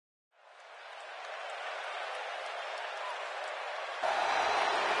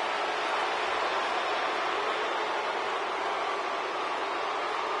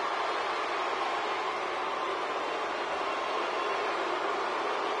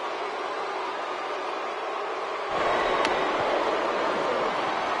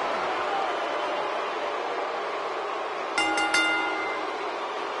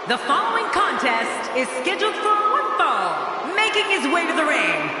The following contest is scheduled for one fall. Making his way to the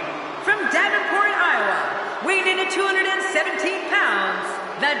ring, from Davenport, Iowa, weighing in at 217 pounds,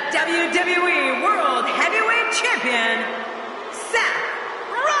 the WWE World Heavyweight Champion, Seth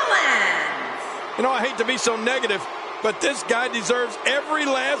Rollins. You know, I hate to be so negative, but this guy deserves every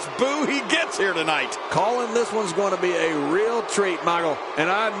last boo he gets here tonight. Calling this one's going to be a real treat, Michael, and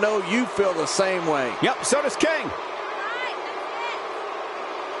I know you feel the same way. Yep, so does King.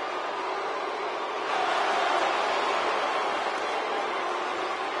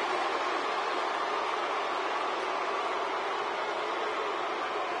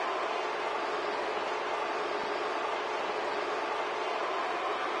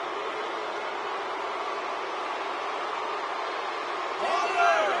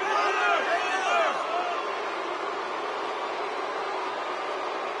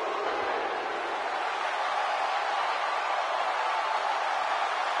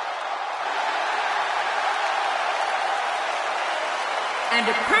 And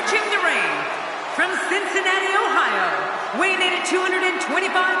approaching the ring, from Cincinnati, Ohio, weighing in at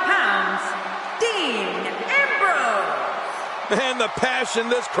 225 pounds, Dean Ambrose. And the passion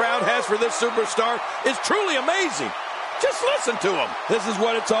this crowd has for this superstar is truly amazing. Just listen to him. This is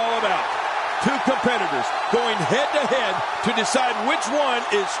what it's all about. Two competitors going head-to-head to decide which one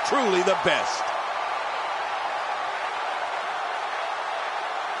is truly the best.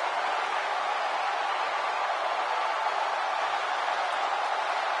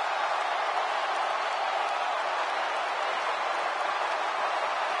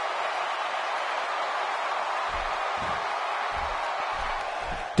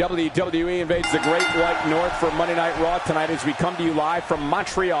 WWE invades the Great White North for Monday Night Raw tonight as we come to you live from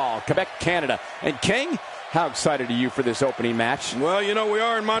Montreal, Quebec, Canada. And King, how excited are you for this opening match? Well, you know, we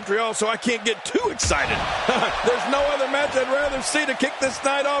are in Montreal, so I can't get too excited. There's no other match I'd rather see to kick this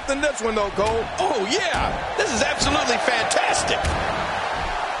night off than this one, though, Cole. Oh, yeah. This is absolutely fantastic.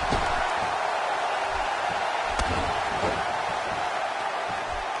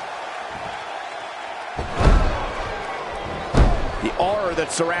 The aura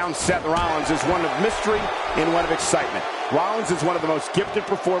that surrounds Seth Rollins is one of mystery and one of excitement. Rollins is one of the most gifted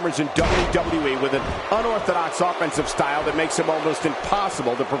performers in WWE with an unorthodox offensive style that makes him almost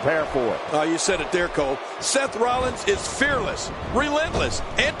impossible to prepare for. You said it there, Cole. Seth Rollins is fearless, relentless,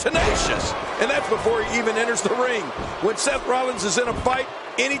 and tenacious. And that's before he even enters the ring. When Seth Rollins is in a fight,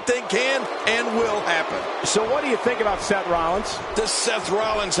 anything can and will happen. So what do you think about Seth Rollins? This Seth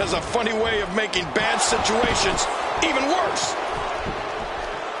Rollins has a funny way of making bad situations even worse.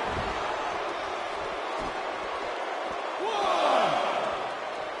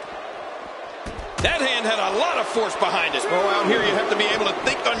 That hand had a lot of force behind it. Oh, out here you have to be able to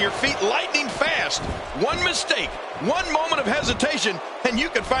think on your feet lightning fast. One mistake, one moment of hesitation, and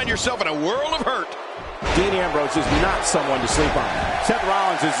you can find yourself in a world of hurt. Dean Ambrose is not someone to sleep on. Seth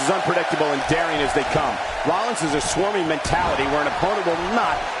Rollins is as unpredictable and daring as they come. Rollins is a swarming mentality where an opponent will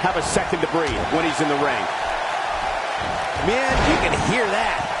not have a second to breathe when he's in the ring. Man, you can hear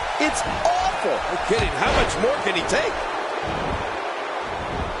that. It's awful. No kidding. How much more can he take?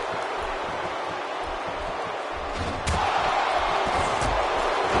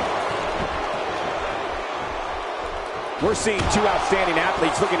 We're seeing two outstanding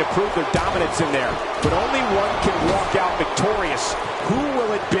athletes looking to prove their dominance in there. But only one can walk out victorious. Who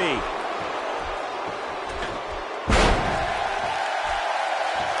will it be?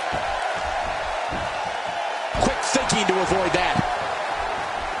 Quick thinking to avoid that.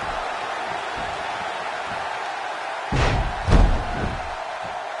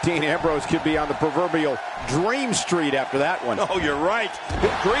 Dean Ambrose could be on the proverbial dream street after that one. Oh, you're right.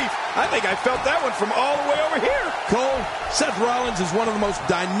 Good grief. I think I felt that one from all the way over here. Cole, Seth Rollins is one of the most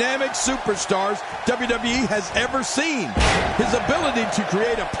dynamic superstars WWE has ever seen. His ability to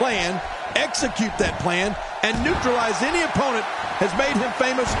create a plan, execute that plan, and neutralize any opponent has made him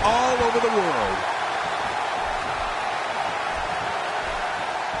famous all over the world.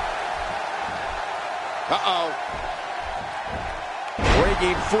 Uh-oh.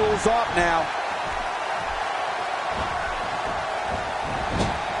 Breaking fools off now.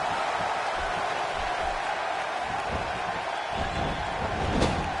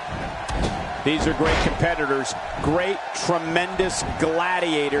 These are great competitors, great, tremendous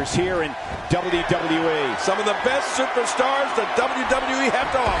gladiators here in WWE. Some of the best superstars that WWE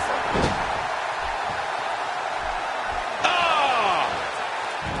have to offer.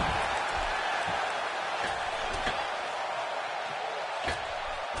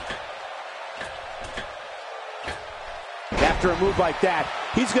 After a move like that,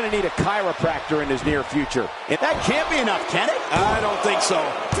 he's going to need a chiropractor in his near future. And that can't be enough, can it? I don't think so.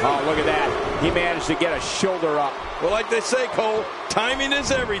 Oh, look at that. He managed to get a shoulder up. Well, like they say, Cole, timing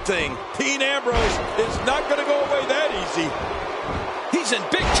is everything. Dean Ambrose is not going to go away that easy. He's in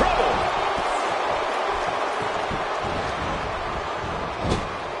big trouble.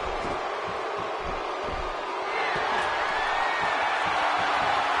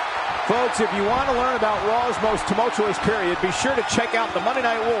 Folks, if you want to learn about Raw's most tumultuous period, be sure to check out the Monday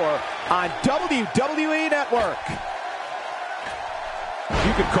Night War on WWE Network.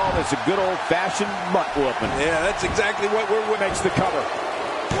 You could call this a good old-fashioned butt-whooping. Yeah, that's exactly what makes the cover.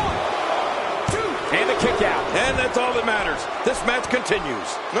 1, 2, and the kick out. And that's all that matters. This match continues.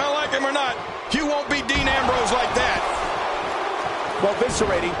 Well, like him or not, you won't beat Dean Ambrose like that. While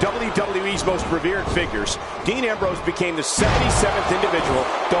eviscerating WWE's most revered figures, Dean Ambrose became the 77th individual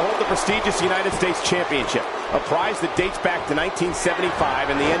to hold the prestigious United States Championship, a prize that dates back to 1975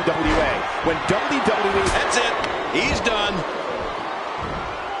 in the NWA, when WWE... That's it. He's done.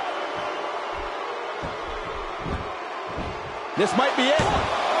 This might be it.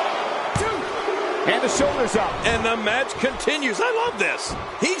 1, 2, and the shoulders up. And the match continues. I love this.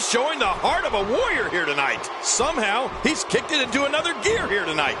 He's showing the heart of a warrior here tonight. Somehow, he's kicked it into another gear here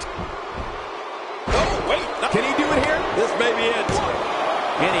tonight. Oh, wait. No. Can he do it here? This may be it.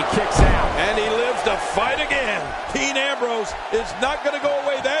 And he kicks out. And he lives to fight again. Dean Ambrose is not going to go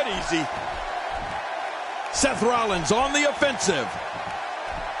away that easy. Seth Rollins on the offensive.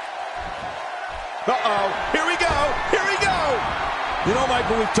 Uh-oh. Here we go. Here we go. You know,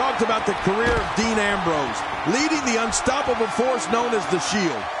 Michael, we've talked about the career of Dean Ambrose, leading the unstoppable force known as the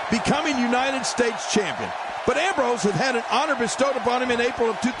Shield, becoming United States champion. But Ambrose had had an honor bestowed upon him in April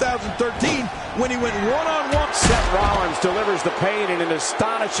of 2013 when he went one-on-one. Seth Rollins delivers the pain in an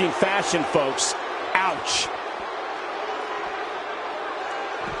astonishing fashion, folks. Ouch.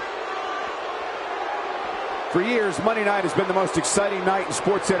 For years, Monday night has been the most exciting night in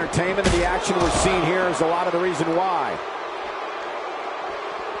sports entertainment, and the action we're seeing here is a lot of the reason why.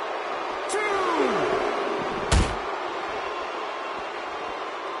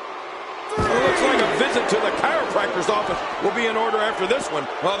 Visit to the chiropractor's office will be in order after this one.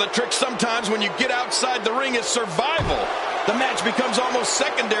 Well, the trick sometimes when you get outside the ring is survival. The match becomes almost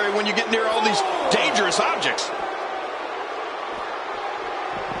secondary when you get near all these dangerous objects. 5.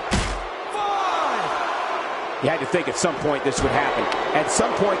 You had to think at some point this would happen. At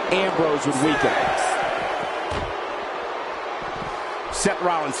some point, Ambrose would weaken. Seth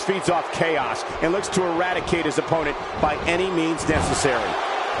Rollins feeds off chaos and looks to eradicate his opponent by any means necessary.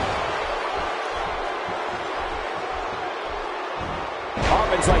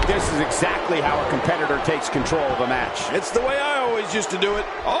 Offense like this is exactly how a competitor takes control of a match. It's the way I always used to do it.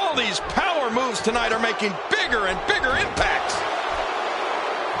 All these power moves tonight are making bigger and bigger impacts.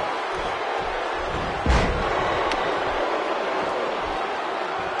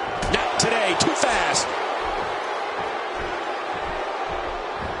 Not today, too fast.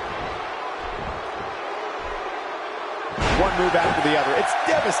 One move after the other. It's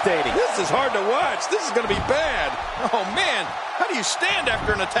devastating. This is hard to watch. This is going to be bad. Oh, man. How do you stand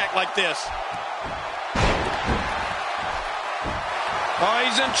after an attack like this? Oh,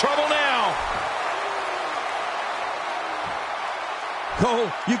 he's in trouble now. Cole,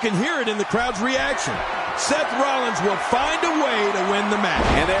 you can hear it in the crowd's reaction. Seth Rollins will find a way to win the match.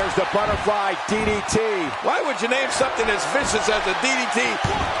 And there's the butterfly DDT. Why would you name something as vicious as a DDT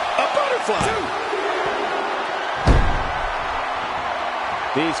a butterfly?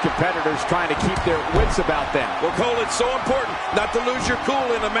 These competitors trying to keep their wits about them. Well, Cole, it's so important not to lose your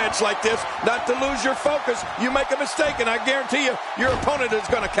cool in a match like this, not to lose your focus. You make a mistake, and I guarantee you, your opponent is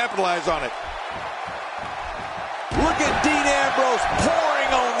going to capitalize on it. Look at Dean Ambrose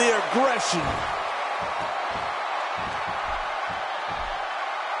pouring on the aggression.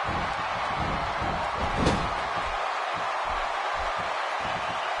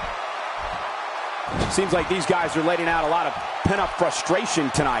 Seems like these guys are letting out a lot of pent-up frustration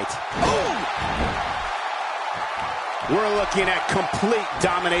tonight. Oh! We're looking at complete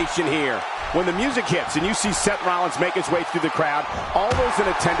domination here. When the music hits and you see Seth Rollins make his way through the crowd, all those in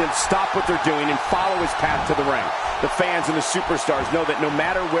attendance stop what they're doing and follow his path to the ring. The fans and the superstars know that no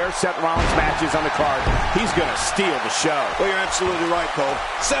matter where Seth Rollins' match is on the card, he's going to steal the show. Well, you're absolutely right, Cole.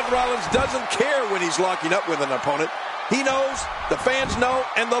 Seth Rollins doesn't care when he's locking up with an opponent. He knows, the fans know,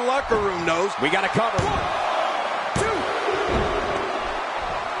 and the locker room knows. We got to cover. 1,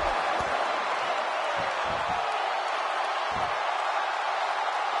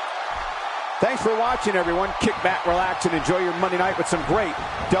 2. Thanks for watching, everyone. Kick back, relax, and enjoy your Monday night with some great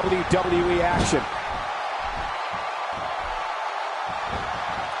WWE action.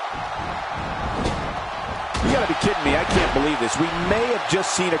 You gotta be kidding me. I can't believe this. We may have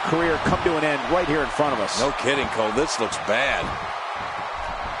just seen a career come to an end right here in front of us. No kidding, Cole. This looks bad.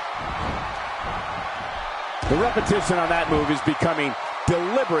 The repetition on that move is becoming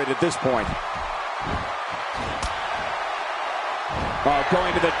deliberate at this point. Oh,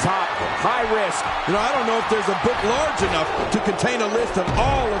 going to the top. High risk. You know, I don't know if there's a book large enough to contain a list of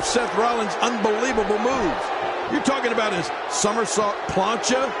all of Seth Rollins' unbelievable moves. You're talking about his somersault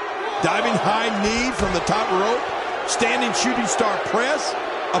plancha, diving high knee from the top rope, standing shooting star press,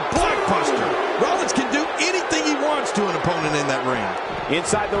 a blockbuster. Rollins can do anything he wants to an opponent in that ring.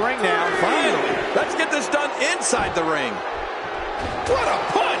 Inside the ring now. Finally, let's get this done inside the ring. What a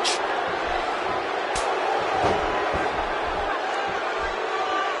punch!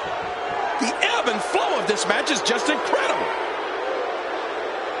 The ebb and flow of this match is just incredible.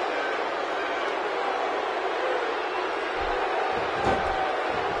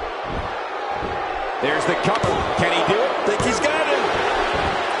 There's the cover. Can he do it? Think he's got it.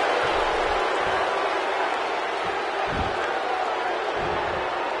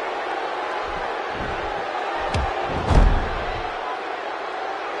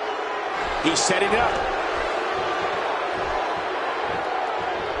 He's setting it up.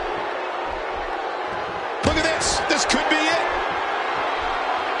 Look at this. This could be it.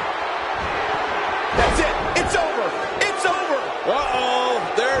 That's it. It's over. It's over. Uh-oh,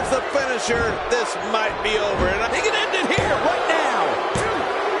 there's the finisher. This might be over, and I think it ended here. Right now.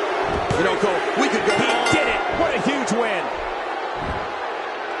 You know, Cole, we could go He on. did it. What a huge win.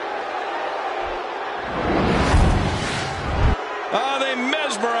 They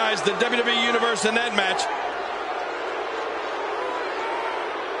mesmerized the WWE Universe in that match.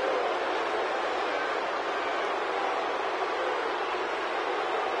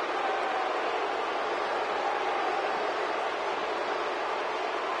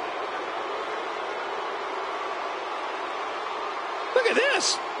 Look at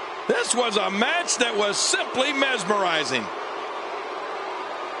this. This was a match that was simply mesmerizing.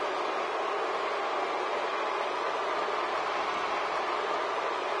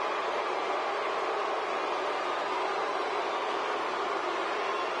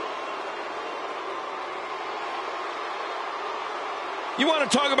 You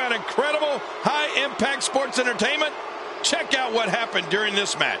want to talk about incredible, high-impact sports entertainment? Check out what happened during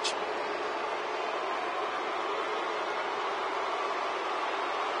this match.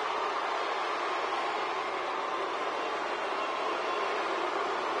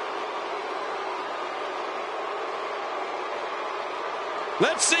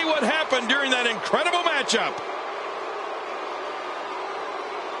 Let's see what happened during that incredible matchup.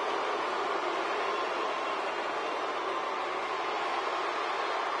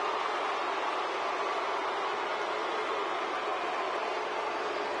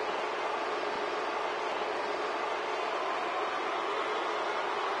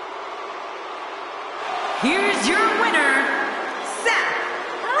 Here's your winner, Seth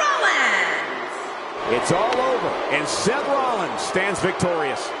Rollins. It's all over, and Seth Rollins stands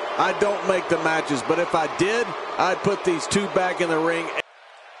victorious. I don't make the matches, but if I did, I'd put these two back in the ring.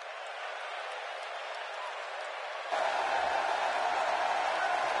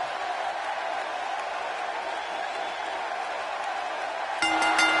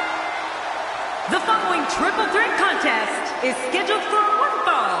 The following triple threat contest is scheduled for one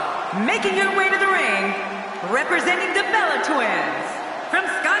fall. Making her way to the ring, representing the Bella Twins, from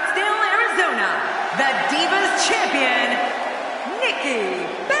Scottsdale, Arizona, the Divas Champion, Nikki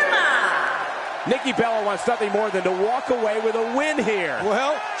Bella. Nikki Bella wants nothing more than to walk away with a win here.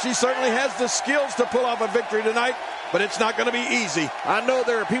 Well, she certainly has the skills to pull off a victory tonight, but it's not going to be easy. I know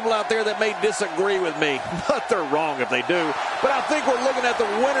there are people out there that may disagree with me, but they're wrong if they do. But I think we're looking at the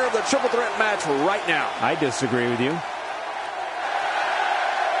winner of the triple threat match right now. I disagree with you.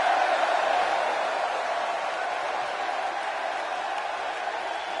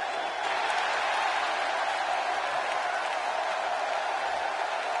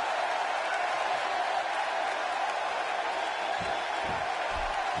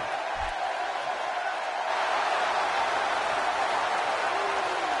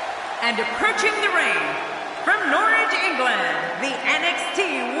 And approaching the ring, from Norwich, England, the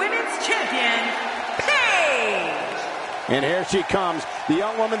NXT Women's Champion, Paige. And here she comes, the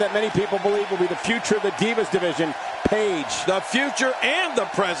young woman that many people believe will be the future of the Divas division, Paige. The future and the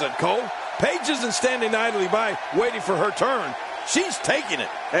present, Cole. Paige isn't standing idly by, waiting for her turn. She's taking it.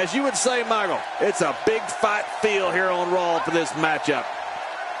 As you would say, Michael, it's a big fight feel here on Raw for this matchup.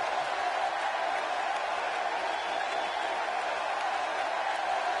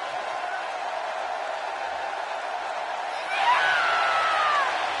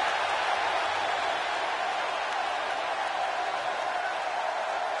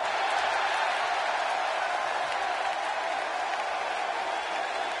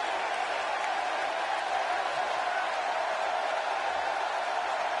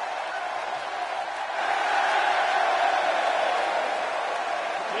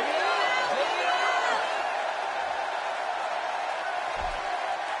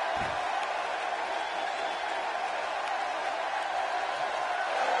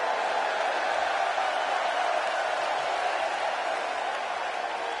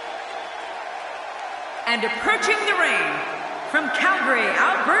 And approaching the ring, from Calgary,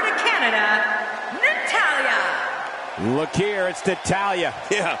 Alberta, Canada, Natalya. Look here, it's Natalya.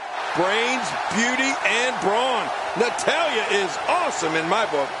 Yeah, brains, beauty, and brawn. Natalya is awesome in my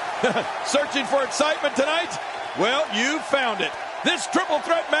book. Searching for excitement tonight? Well, you found it. This triple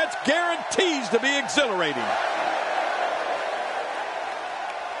threat match guarantees to be exhilarating.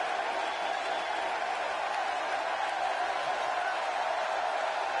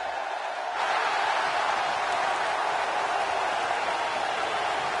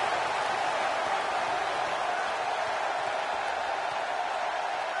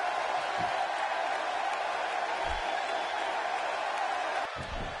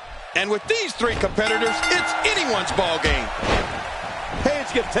 And with these three competitors, it's anyone's ball game.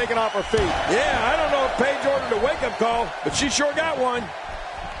 Paige gets taken off her feet. Yeah, I don't know if Paige ordered a wake-up call, but she sure got one.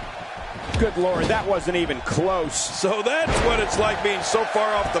 Good Lord, that wasn't even close. So that's what it's like being so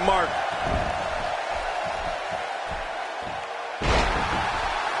far off the mark.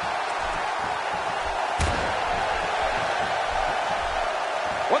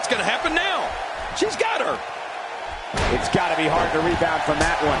 What's going to happen now? She's got her. It's got to be hard to rebound from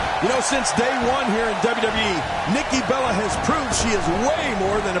that one. You know, since day one here in WWE, Nikki Bella has proved she is way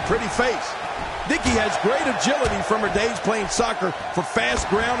more than a pretty face. Nikki has great agility from her days playing soccer for fast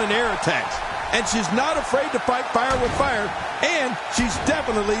ground and air attacks. And she's not afraid to fight fire with fire. And she's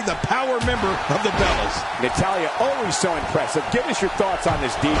definitely the power member of the Bellas. Natalya, always so impressive. Give us your thoughts on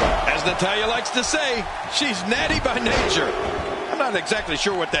this diva. As Natalya likes to say, she's natty by nature. I'm not exactly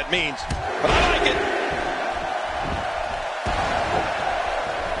sure what that means, but I like it.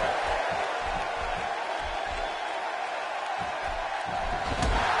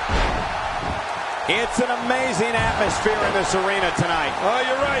 It's an amazing atmosphere in this arena tonight. Oh,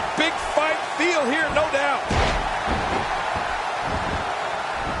 you're right. Big fight feel here, no doubt.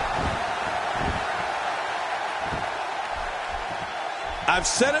 I've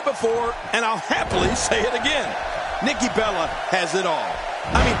said it before, and I'll happily say it again. Nikki Bella has it all.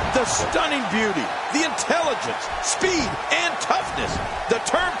 I mean, the stunning beauty, the intelligence, speed, and toughness. The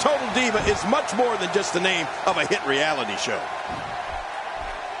term Total Diva is much more than just the name of a hit reality show.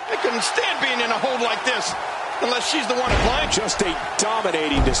 I couldn't stand being in a hold like this unless she's the one applying. Just a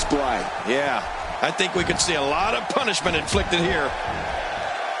dominating display. Yeah, I think we could see a lot of punishment inflicted here.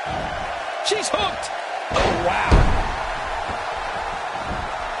 She's hooked. Oh, wow.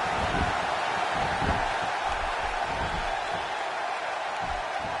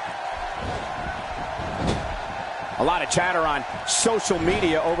 A lot of chatter on social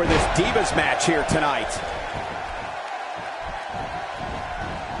media over this Divas match here tonight.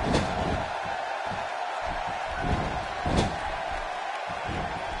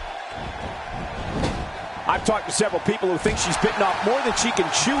 I've talked to several people who think she's bitten off more than she can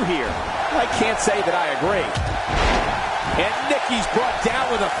chew here. I can't say that I agree. And Nikki's brought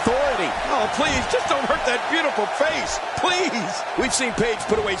down with authority. Oh, please, just don't hurt that beautiful face. Please. We've seen Paige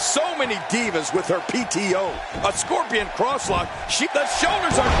put away so many divas with her PTO. A scorpion crosslock. The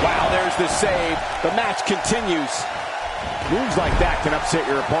shoulders are... Wow, there's the save. The match continues. Moves like that can upset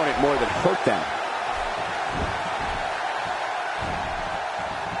your opponent more than hurt them.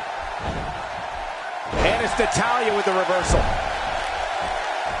 And it's Natalya with the reversal.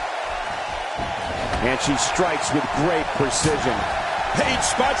 And she strikes with great precision. Paige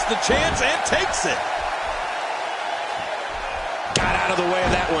spots the chance and takes it. Got out of the way of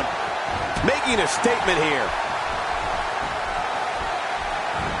that one. Making a statement here.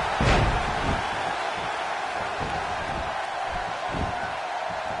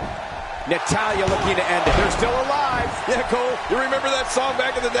 Natalya looking to end it. They're still alive. Yeah, Cole, you remember that song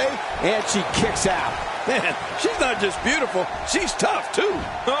back in the day? And she kicks out. Man, she's not just beautiful, she's tough, too.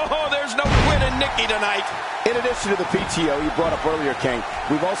 Oh, there's no quit in Nikki tonight. In addition to the PTO you brought up earlier, King,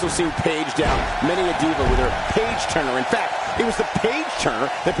 we've also seen Paige down many a diva with her Paige Turner. In fact, it was the Paige Turner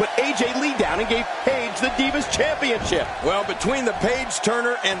that put AJ Lee down and gave Paige the Divas Championship. Well, between the Paige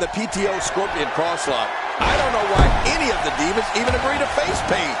Turner and the PTO Scorpion Crosslock, I don't know why any of the divas even agree to face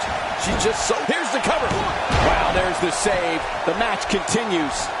Paige. She's just so... Here's the cover. Wow, there's the save. The match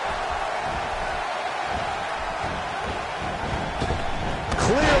continues.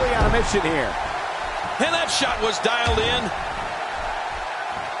 Clearly on a mission here. And that shot was dialed in.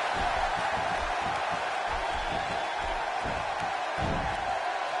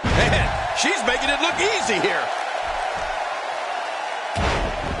 Man, she's making it look easy here.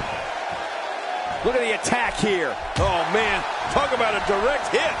 Look at the attack here. Oh, man, talk about a direct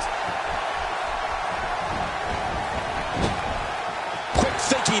hit. Quick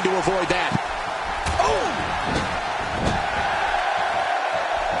thinking to avoid that. Oh!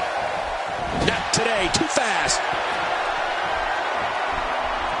 Not today. Too fast.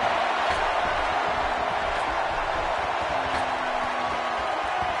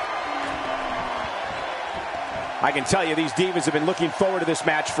 I can tell you these divas have been looking forward to this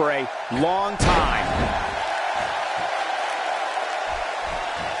match for a long time.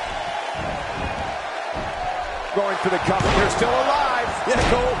 Going for the cover. They're still alive. Yeah,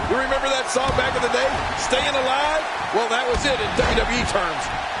 Cole, you remember that song back in the day? Staying Alive? Well, that was it in WWE terms.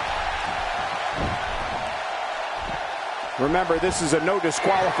 Remember, this is a no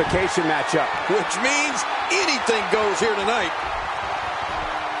disqualification matchup. Which means anything goes here tonight.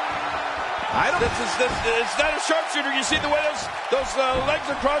 It's not a sharpshooter. You see the way those legs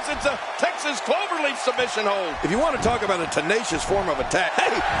are crossed? It's a Texas cloverleaf submission hold. If you want to talk about a tenacious form of attack,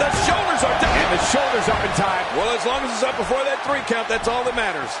 hey, the shoulders are down. And the shoulders up in time. Well, as long as it's up before that 3 count, that's all that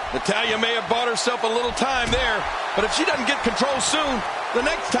matters. Natalya may have bought herself a little time there, but if she doesn't get control soon, the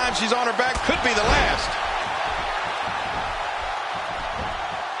next time she's on her back could be the last.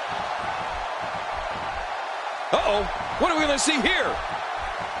 Uh-oh. What are we going to see here?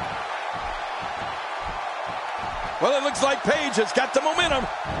 Well, it looks like Paige has got the momentum.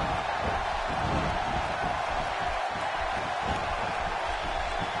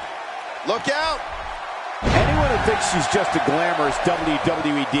 Look out. Anyone who thinks she's just a glamorous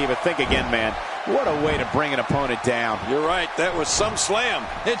WWE diva, think again, man. What a way to bring an opponent down. You're right. That was some slam.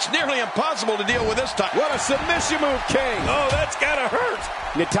 It's nearly impossible to deal with this time. What a submission move, King. Oh, that's got to hurt.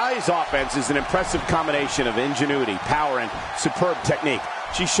 Natalya's offense is an impressive combination of ingenuity, power, and superb technique.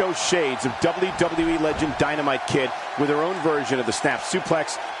 She shows shades of WWE legend Dynamite Kid with her own version of the snap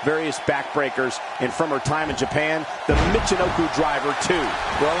suplex, various backbreakers, and from her time in Japan, the Michinoku driver too.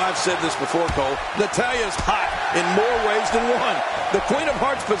 Well, I've said this before, Cole. Natalya's hot in more ways than one. The Queen of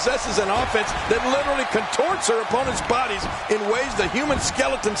Hearts possesses an offense that literally contorts her opponent's bodies in ways the human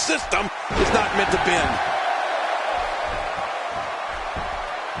skeleton system is not meant to bend.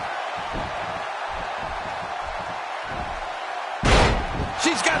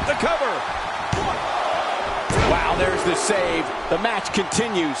 She's got the cover. Wow, there's the save. The match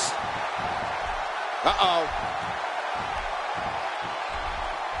continues. Uh-oh.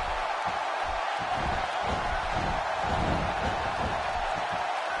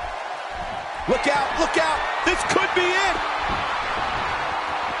 Look out, look out. This could be it.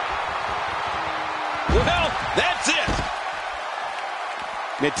 Well, that's it.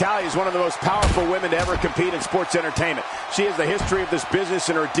 Natalya is one of the most powerful women to ever compete in sports entertainment. She has the history of this business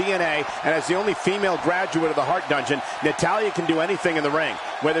in her DNA, and as the only female graduate of the Heart Dungeon, Natalya can do anything in the ring.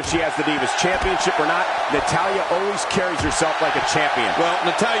 Whether she has the Divas Championship or not, Natalya always carries herself like a champion. Well,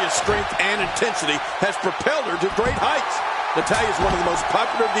 Natalya's strength and intensity has propelled her to great heights. Natalya is one of the most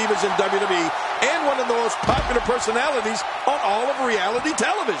popular divas in WWE and one of the most popular personalities on all of reality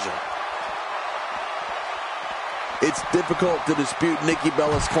television. It's difficult to dispute Nikki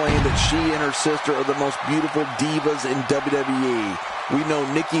Bella's claim that she and her sister are the most beautiful divas in WWE. We know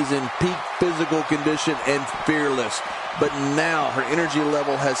Nikki's in peak physical condition and fearless, but now her energy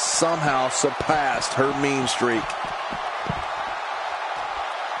level has somehow surpassed her mean streak.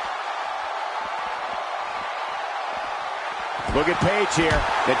 Look at Paige here.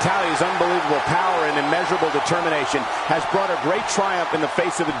 Natalya's unbelievable power and immeasurable determination has brought her great triumph in the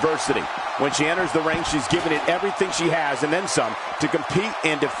face of adversity. When she enters the ring, she's given it everything she has and then some to compete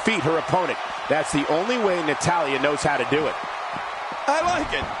and defeat her opponent. That's the only way Natalya knows how to do it. I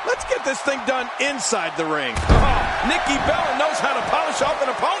like it. Let's get this thing done inside the ring. Oh, Nikki Bella knows how to polish off an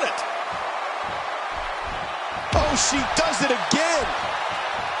opponent. Oh, she does it again.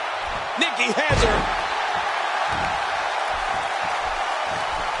 Nikki has her.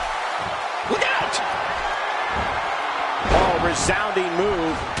 Look out! Oh, resounding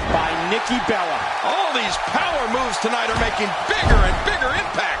move by Nikki Bella. All these power moves tonight are making bigger and bigger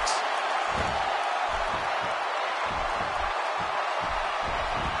impacts.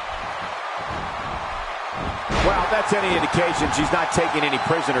 Well, that's any indication she's not taking any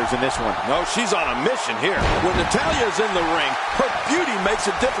prisoners in this one. No, she's on a mission here. When Natalya's in the ring, her beauty makes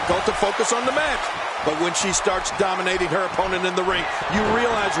it difficult to focus on the match. But when she starts dominating her opponent in the ring, you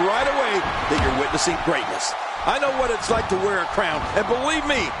realize right away that you're witnessing greatness. I know what it's like to wear a crown, and believe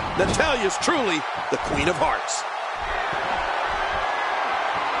me, Natalya's truly the Queen of Hearts.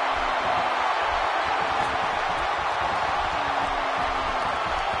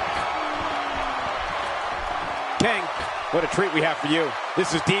 King, what a treat we have for you.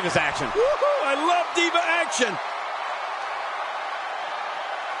 This is Divas action. Woohoo! I love Diva action.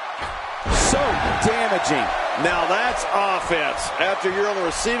 So damaging. Now that's offense. After you're on the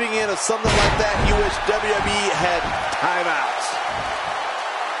receiving end of something like that, you wish WWE had timeouts.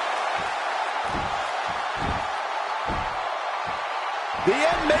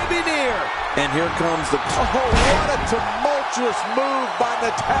 maybe near. And here comes the... Oh, what a tumultuous move by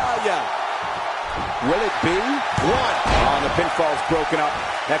Natalya. Will it be? One. Oh, the pinfall's broken up.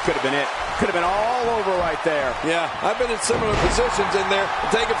 That could have been it. Could have been all over right there. Yeah, I've been in similar positions in there.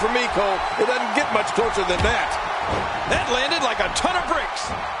 Take it from me, Cole. It doesn't get much closer than that. That landed like a ton of bricks.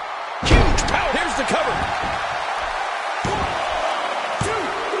 Huge power. Here's the cover.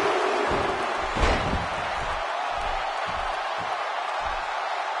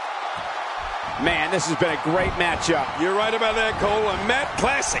 Man, this has been a great matchup. You're right about that, Cole. A Matt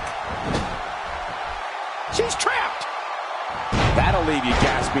classic. She's trapped. That'll leave you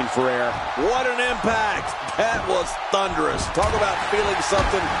gasping for air. What an impact. That was thunderous. Talk about feeling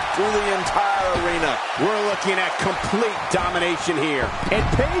something through the entire arena. We're looking at complete domination here. And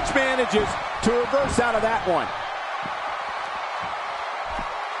Paige manages to reverse out of that one.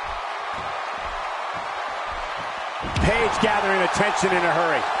 Paige gathering attention in a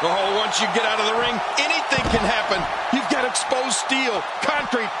hurry. Oh, once you get out of the ring, anything can happen. You've got exposed steel,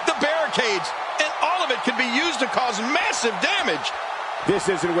 concrete, the barricades, and all of it can be used to cause massive damage. This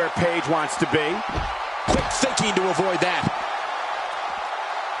isn't where Paige wants to be. Quick thinking to avoid that.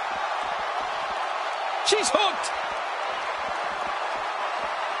 She's hooked.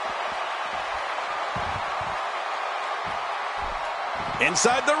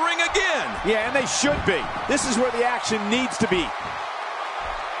 Inside the ring again. Yeah, and they should be. This is where the action needs to be.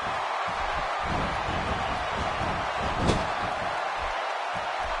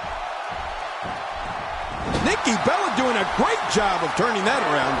 Nikki Bella doing a great job of turning that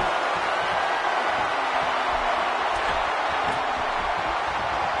around.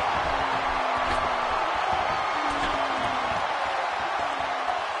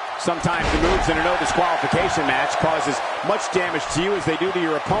 Sometimes the moves in a no disqualification match cause as much damage to you as they do to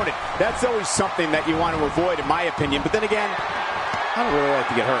your opponent. That's always something that you want to avoid, in my opinion. But then again, I don't really like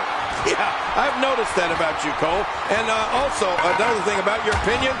to get hurt. Yeah, I've noticed that about you, Cole. And also, another thing about your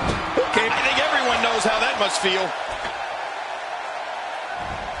opinion, okay, I think everyone knows how that must feel.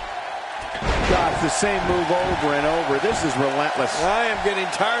 God, it's the same move over and over. This is relentless. I am getting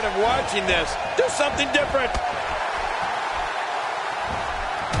tired of watching this. Do something different.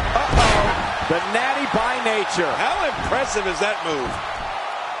 The natty by nature. How impressive is that move?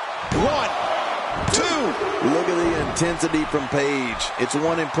 1, 2. Look at the intensity from Paige. It's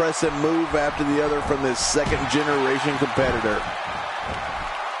one impressive move after the other from this second-generation competitor.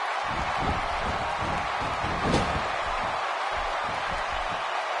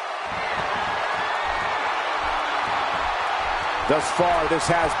 Thus far,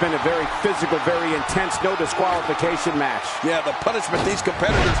 this has been a very physical, very intense, no disqualification match. Yeah, the punishment these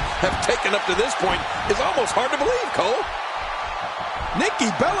competitors have taken up to this point is almost hard to believe, Cole.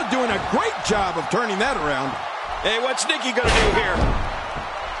 Nikki Bella doing a great job of turning that around. Hey, what's Nikki gonna do here?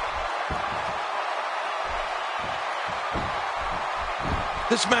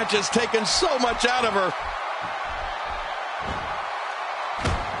 This match has taken so much out of her.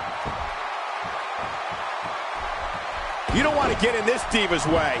 You don't want to get in this diva's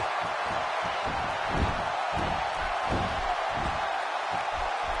way.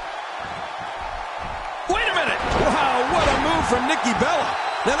 Wait a minute! Wow, what a move from Nikki Bella.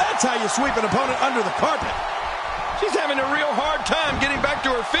 Now that's how you sweep an opponent under the carpet. She's having a real hard time getting back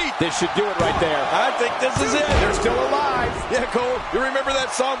to her feet. This should do it right there. I think this is it. They're still alive. Yeah, Cole, you remember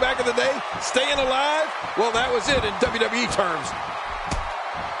that song back in the day? Staying Alive? Well, that was it in WWE terms.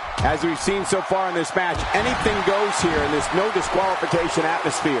 As we've seen so far in this match, anything goes here in this no disqualification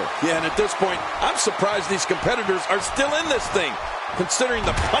atmosphere. Yeah, and at this point, I'm surprised these competitors are still in this thing, considering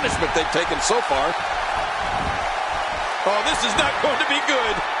the punishment they've taken so far. Oh, this is not going to be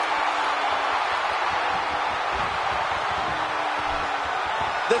good.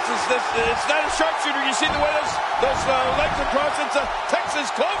 It's not a sharpshooter. You see the way those legs are crossed? It's a Texas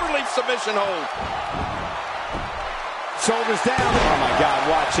cloverleaf submission hold. Shoulders down. Oh, my God,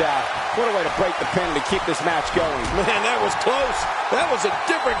 watch out. What a way to break the pin to keep this match going. Man, that was close. That was a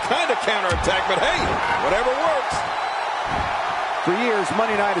different kind of counterattack, but hey, whatever works. For years,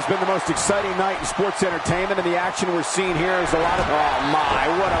 Monday night has been the most exciting night in sports entertainment, and the action we're seeing here is a lot of... Oh, my,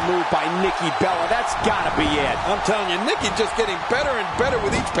 what a move by Nikki Bella. That's got to be it. I'm telling you, Nikki just getting better and better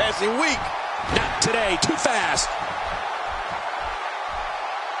with each passing week. Not today. Too fast.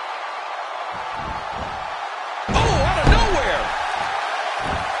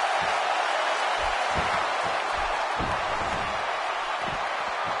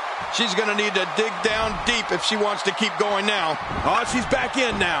 She's going to need to dig down deep if she wants to keep going now. Oh, she's back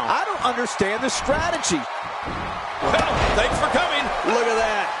in now. I don't understand the strategy. Well, thanks for coming. Look at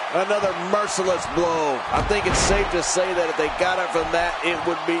that. Another merciless blow. I think it's safe to say that if they got it from that, it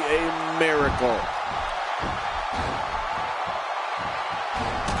would be a miracle.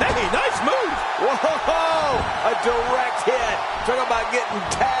 Hey, nice move. Whoa, a direct hit. Talk about getting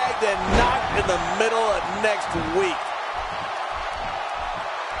tagged and knocked in the middle of next week.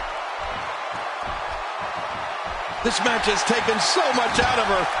 This match has taken so much out of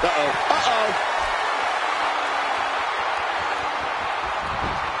her. Uh-oh. Uh-oh.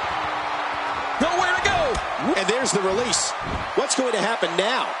 Nowhere to go. And there's the release. What's going to happen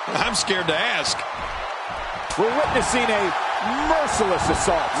now? I'm scared to ask. We're witnessing a merciless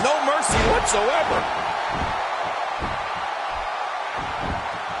assault. No mercy whatsoever.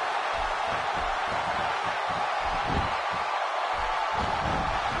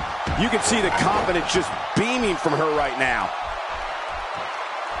 You can see the confidence just beaming from her right now.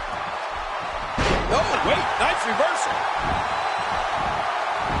 Oh, wait, nice reversal.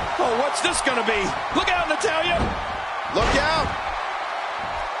 Oh, what's this gonna be? Look out, Natalya. Look out.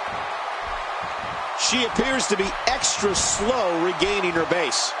 She appears to be extra slow regaining her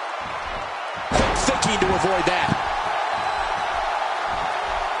base. Quick thinking to avoid that.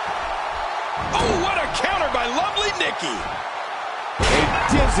 Oh, what a counter by lovely Nikki. A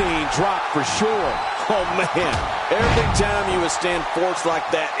dizzying drop for sure. Oh, man. Every time you withstand force like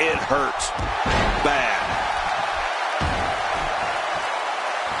that, it hurts. Bad.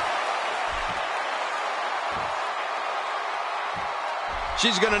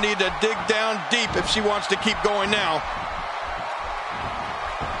 She's going to need to dig down deep if she wants to keep going now.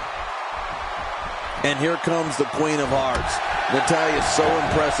 And here comes the Queen of Hearts. Natalya's so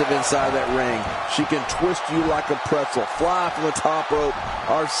impressive inside that ring. She can twist you like a pretzel, fly from the top rope,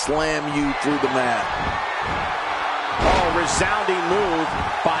 or slam you through the mat. Oh, resounding move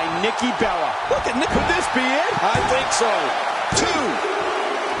by Nikki Bella. Look at Nick. Could this be it? I think so. 2.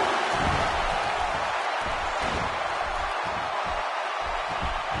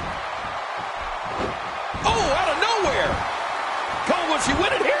 Oh, out of nowhere. Cole, will she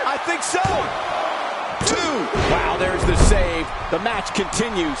win it here? I think so. 2. Wow, there's the save. The match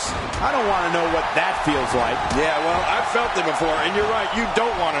continues. I don't want to know what that feels like. Yeah, well, I've felt it before, and you're right, you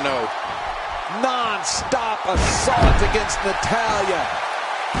don't want to know. Non-stop assault against Natalya.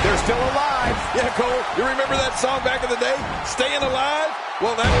 They're still alive. Yeah, Cole, you remember that song back in the day? Staying Alive?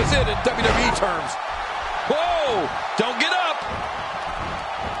 Well, that was it in WWE terms. Whoa! Don't get up!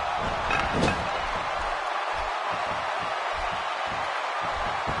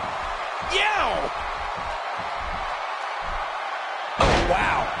 Yow! Oh,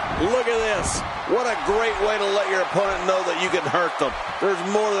 wow. Look at this. What a great way to let your opponent know that you can hurt them. There's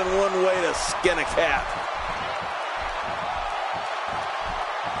more than one way to skin a cat.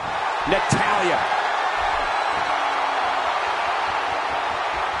 Natalya.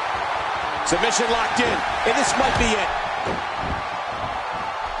 Submission locked in, and this might be it.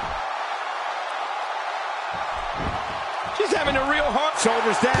 She's having a real hard...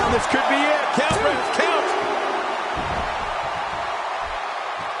 Shoulders down, this could be it. Count, Ref, count!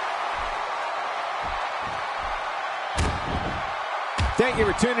 Thank you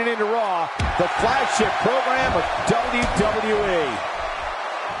for tuning in to Raw, the flagship program of WWE.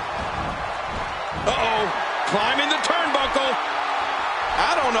 Uh-oh, climbing the turnbuckle.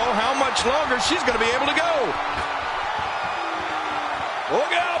 I don't know how much longer she's going to be able to go.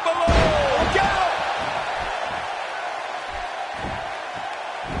 Look out below! Look out!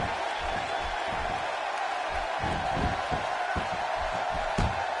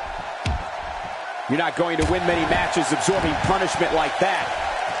 You're not going to win many matches absorbing punishment like that.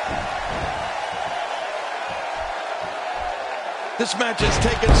 This match has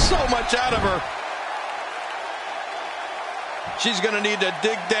taken so much out of her. She's going to need to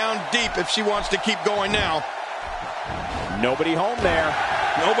dig down deep if she wants to keep going now. Nobody home there.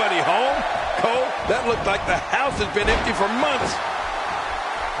 Nobody home? Cole, that looked like the house has been empty for months.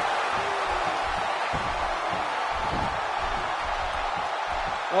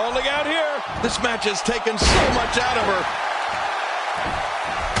 Oh, look out here. This match has taken so much out of her.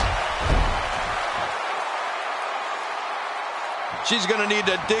 She's going to need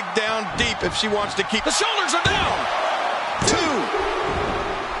to dig down deep if she wants to keep... The shoulders are down. 2.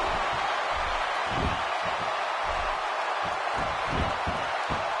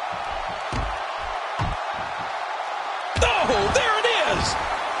 Oh, there it is.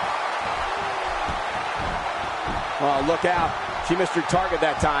 Oh, look out. She missed her target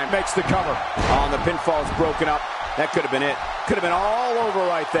that time. Makes the cover. Oh, and the pinfall's broken up. That could have been it. Could have been all over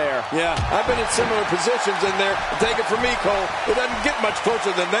right there. Yeah, I've been in similar positions in there. Take it from me, Cole. It doesn't get much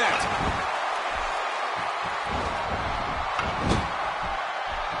closer than that.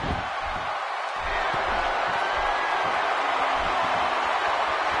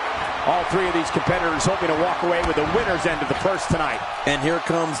 All three of these competitors hoping to walk away with the winner's end of the purse tonight. And here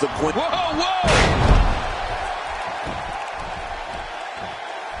comes the queen. Whoa, whoa!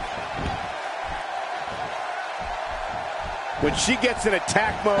 When she gets in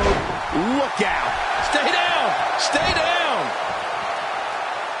attack mode, look out. Stay down! Stay down!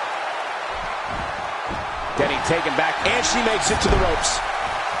 Getting taken back, and she makes it to the ropes.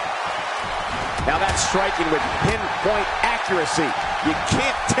 Now that's striking with pinpoint accuracy. You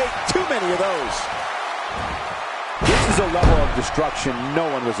can't take too many of those. This is a level of destruction no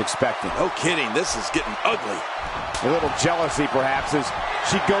one was expecting. No kidding, this is getting ugly. A little jealousy, perhaps, as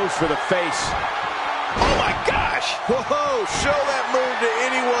she goes for the face. Oh my gosh! Whoa, show that move to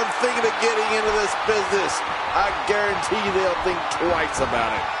anyone thinking of getting into this business. I guarantee you they'll think twice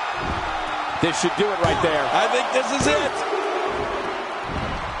about it. This should do it right there. I think this is it.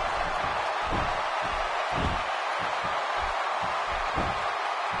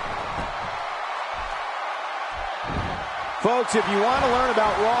 Folks, if you want to learn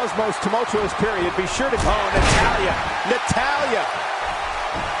about Raw's most tumultuous period, be sure to... Oh, Natalya! Natalya!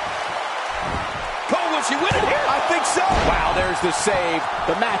 Cole, will she win it here? I think so. Wow, there's the save.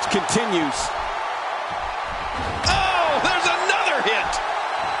 The match continues. Oh, there's another hit.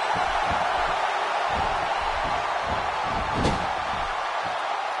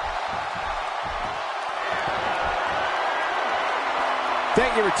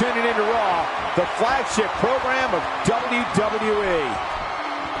 Thank you for tuning in to Raw, the flagship program of WWE.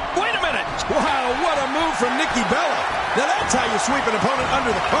 Wait a minute. Wow, what a move from Nikki Bella. Now that's how you sweep an opponent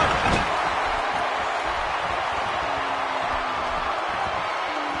under the carpet.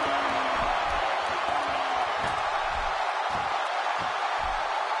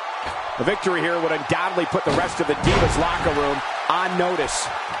 A victory here would undoubtedly put the rest of the Divas locker room on notice.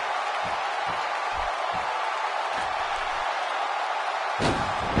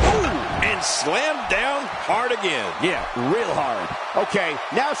 Ooh, and slammed down hard again. Yeah, real hard. Okay,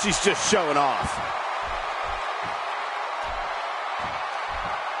 now she's just showing off.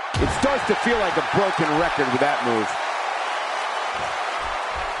 It starts to feel like a broken record with that move.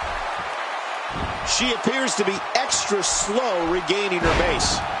 She appears to be extra slow regaining her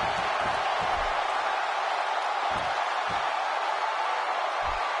base.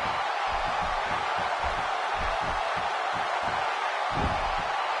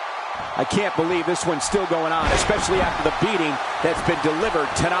 I can't believe this one's still going on, especially after the beating that's been delivered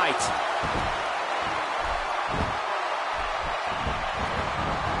tonight.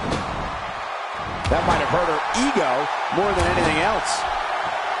 That might have hurt her ego more than anything else.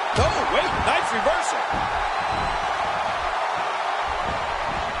 Oh, wait, nice reversal.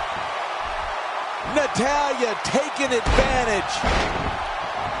 Natalya taking advantage.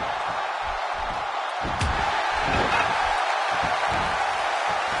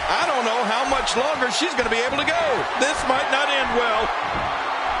 I don't know how much longer she's going to be able to go. This might not end well.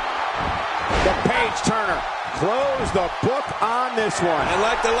 The page turner. Close the book on this one. And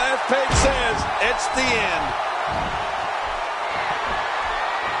like the last page says, it's the end.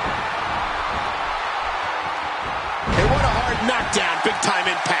 And what a hard knockdown, big time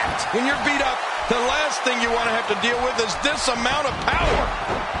impact. When you're beat up, the last thing you want to have to deal with is this amount of power.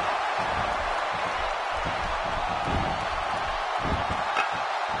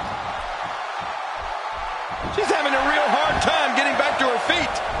 She's having a real hard time getting back to her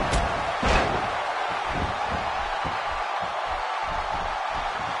feet.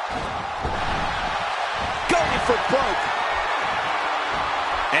 Going for broke.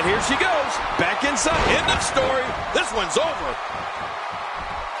 And here she goes, back inside. End of story. This one's over.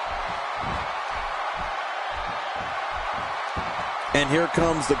 And here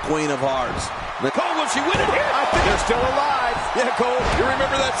comes the Queen of Hearts. Cole, will she win it here? I think they're still alive. Yeah, Cole, you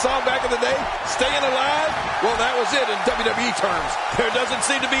remember that song back in the day? Staying Alive? Well, that was it in WWE terms. There doesn't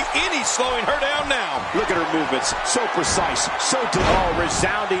seem to be any slowing her down now. Look at her movements. So precise, so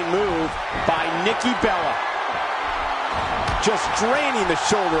Resounding move by Nikki Bella. Just draining the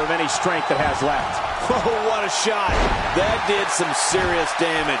shoulder of any strength it has left. Oh, what a shot. That did some serious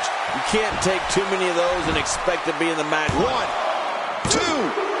damage. You can't take too many of those and expect to be in the match. 1, 2.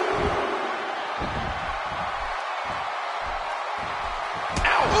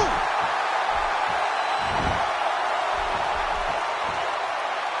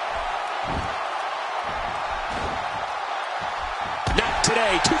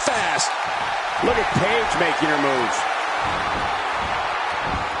 Today, too fast. Look at Paige making her moves.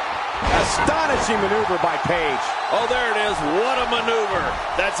 Astonishing maneuver by Paige. Oh, there it is. What a maneuver.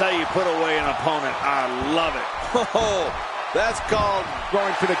 That's how you put away an opponent. I love it. Oh, that's called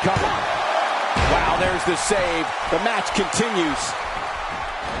going for the cover. Wow, there's the save. The match continues.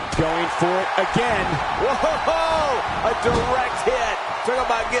 going for it again. Whoa! A direct hit. Talk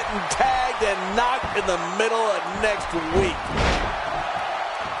about getting tagged and knocked in the middle of next week.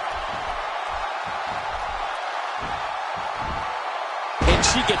 And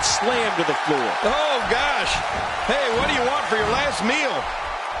she gets slammed to the floor. Oh, gosh. Hey, what do you want for your last meal?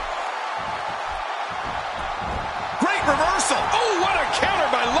 Great reversal. Oh, what a counter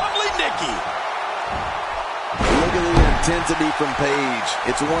by lovely Nikki. Look at the intensity from Paige.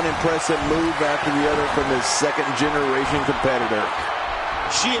 It's one impressive move after the other from his second-generation competitor.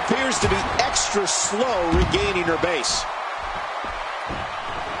 She appears to be extra slow regaining her base.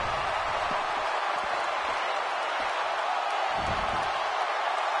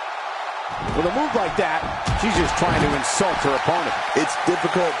 With a move like that, she's just trying to insult her opponent. It's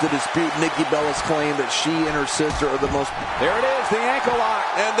difficult to dispute Nikki Bella's claim that she and her sister are the most... There it is, the ankle lock.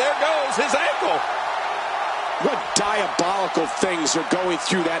 And there goes his ankle. What diabolical things are going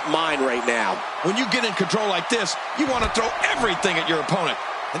through that mind right now? When you get in control like this, you want to throw everything at your opponent.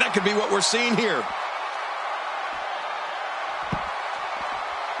 And that could be what we're seeing here.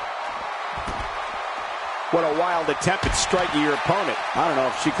 What a wild attempt at striking your opponent. I don't know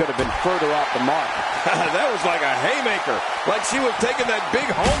if she could have been further off the mark. That was like a haymaker. Like she was taking that big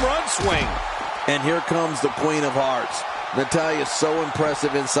home run swing. And here comes the Queen of Hearts. Natalya's so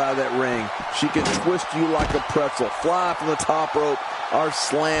impressive inside that ring. She can twist you like a pretzel, fly from the top rope, or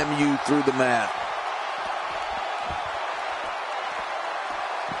slam you through the mat.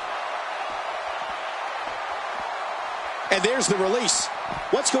 And there's the release.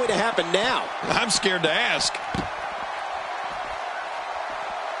 What's going to happen now? I'm scared to ask.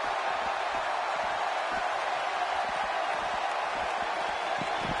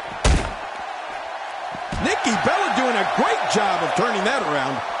 Nikki Bella doing a great job of turning that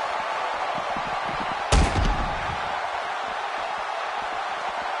around.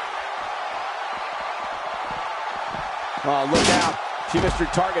 Oh, look out. She missed her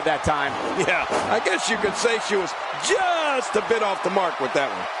target that time. Yeah, I guess you could say she was just a bit off the mark with that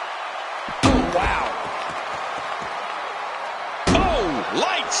one. Oh, wow. Oh,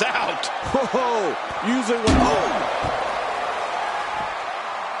 lights out. Whoa! Usually when...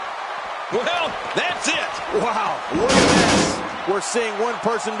 Well, that's it. Wow, look at this. We're seeing one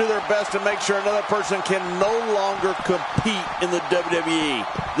person do their best to make sure another person can no longer compete in the WWE.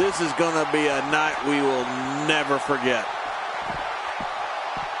 This is going to be a night we will never forget.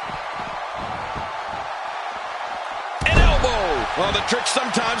 Well, the trick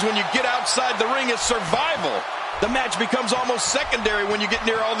sometimes when you get outside the ring is survival. The match becomes almost secondary when you get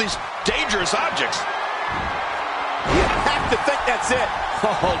near all these dangerous objects. You have to think that's it.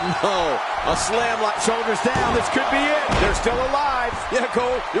 Oh, no. A slam like Shoulders down. This could be it. They're still alive. Yeah,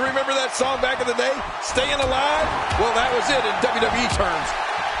 Cole, you remember that song back in the day? Staying Alive? Well, that was it in WWE terms.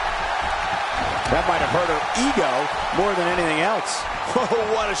 That might have hurt her ego more than anything else. Oh,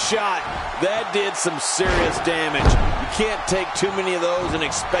 what a shot. That did some serious damage. You can't take too many of those and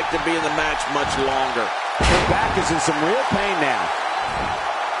expect to be in the match much longer. Her back is in some real pain now.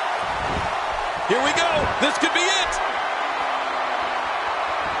 Here we go. This could be it.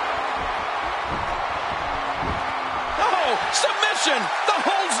 Oh, submission. The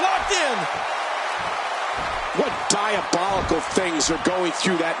hold's locked in. What diabolical things are going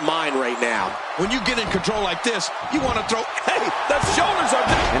through that mind right now? When you get in control like this, you want to throw... Hey, the shoulders are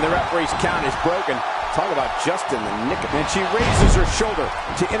down. And the referee's count is broken. Talk about Justin the nick. And she raises her shoulder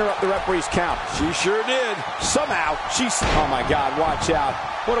to interrupt the referee's count. She sure did. Somehow, she's... Oh, my God, watch out.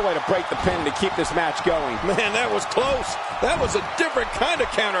 What a way to break the pin to keep this match going. Man, that was close. That was a different kind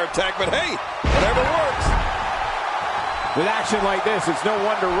of counterattack, but hey, whatever works. With action like this, it's no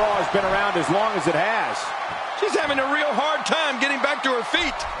wonder Raw has been around as long as it has. She's having a real hard time getting back to her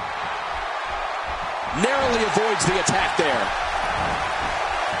feet. Narrowly avoids the attack there.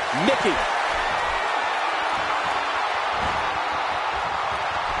 Nikki.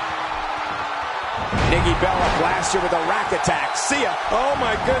 Nikki Bella blasts her with a rack attack. See ya. Oh,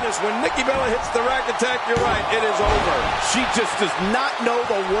 my goodness. When Nikki Bella hits the rack attack, you're right. It is over. She just does not know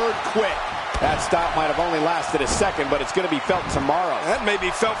the word quit. That stop might have only lasted a second, but it's going to be felt tomorrow. That may be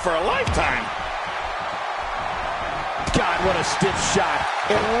felt for a lifetime. God, what a stiff shot.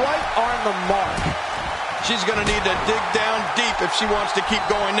 And right on the mark. She's going to need to dig down deep if she wants to keep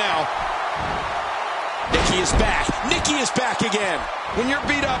going now. Nikki is back. Nikki is back again. When you're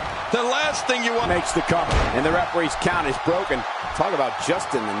beat up, the last thing you want... Makes the cover. And the referee's count is broken. Talk about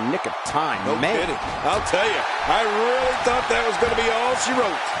just in the nick of time. No kidding. I'll tell you, I really thought that was going to be all she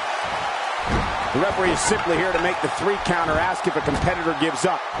wrote. The referee is simply here to make the 3 count or ask if a competitor gives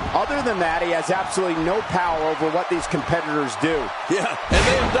up. Other than that, he has absolutely no power over what these competitors do. Yeah, and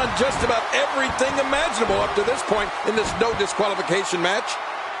they have done just about everything imaginable up to this point in this no disqualification match.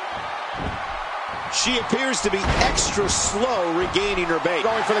 She appears to be extra slow regaining her base.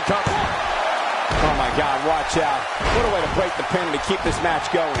 Going for the cover. Oh my God, watch out. What a way to break the pin to keep this match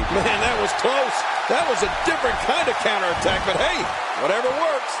going. Man, that was close. That was a different kind of counterattack, but hey, whatever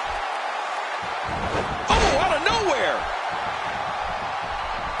works. Oh, out of nowhere.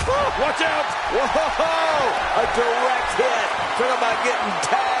 Oh, watch out. Whoa! A direct hit. Talk about getting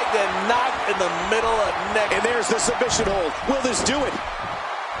tagged and knocked in the middle of neck. And there's the submission hold. Will this do it?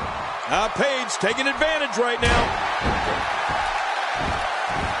 Paige taking advantage right now.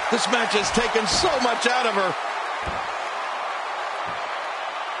 This match has taken so much out of her.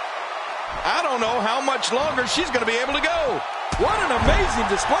 I don't know how much longer she's going to be able to go. What an amazing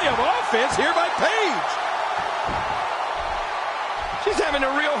display of offense here by Paige. She's having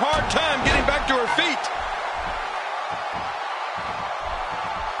a real hard time getting back to her feet.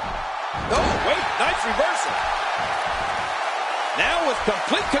 Oh, wait, nice reversal. Now with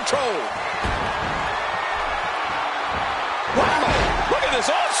complete control. Wow, look at this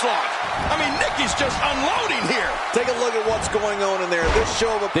onslaught. I mean, Nikki's just unloading here. Take a look at what's going on in there. This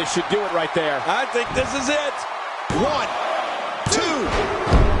should do it right there. I think this is it. 1, 2.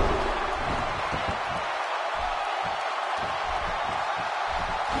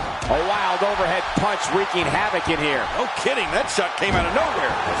 A wild overhead punch wreaking havoc in here. No kidding, that shot came out of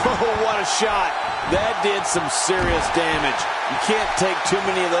nowhere. Oh, what a shot. That did some serious damage. You can't take too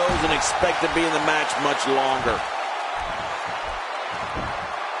many of those and expect to be in the match much longer.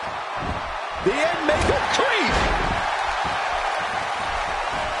 The end maker creep.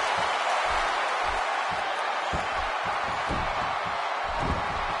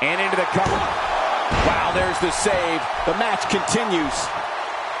 And into the cover. Wow, there's the save. The match continues.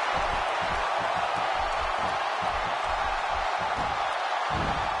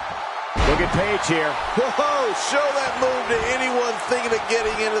 Look at Paige here. Whoa, show that move to anyone thinking of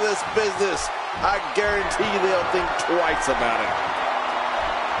getting into this business. I guarantee you they'll think twice about it.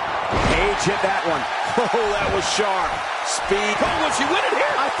 Paige hit that one. Oh, that was sharp. Speed. Oh, will she win it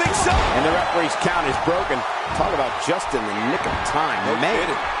here? I think so. And the referee's count is broken. Talk about just in the nick of time. Man,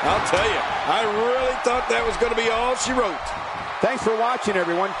 I'll tell you, I really thought that was going to be all she wrote. Thanks for watching,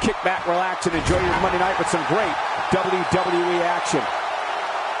 everyone. Kick back, relax, and enjoy your Monday night with some great WWE action.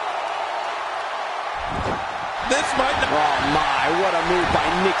 This might not... Oh, my, what a move by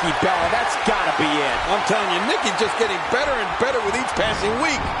Nikki Bella. That's got to be it. I'm telling you, Nikki's just getting better and better with each passing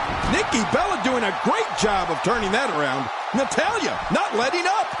week. Nikki Bella doing a great job of turning that around. Natalya not letting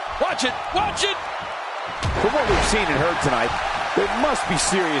up. Watch it. Watch it. From what we've seen and heard tonight, there must be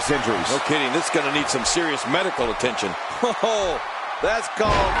serious injuries. No kidding. This is going to need some serious medical attention. Oh, that's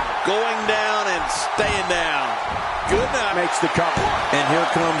called going down and staying down. Good night. Makes the cover. And here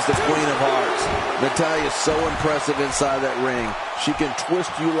comes the Queen of Hearts. Natalya's so impressive inside that ring. She can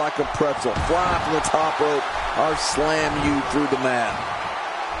twist you like a pretzel, fly from the top rope, or slam you through the mat.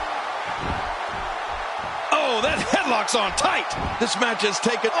 Oh, that headlock's on tight. This match has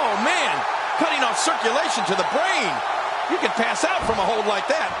taken, oh man, cutting off circulation to the brain. You can pass out from a hold like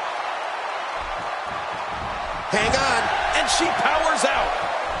that. Hang on, and she powers out.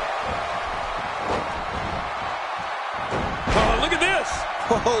 Oh, look at this.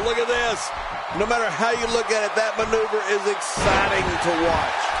 Oh, look at this. No matter how you look at it, that maneuver is exciting to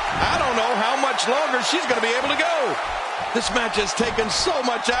watch. I don't know how much longer she's going to be able to go. This match has taken so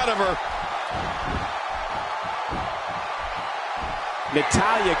much out of her.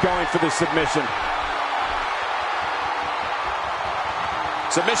 Natalya going for the submission.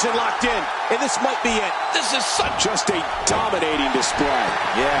 Submission locked in, and this might be it. This is just a dominating display.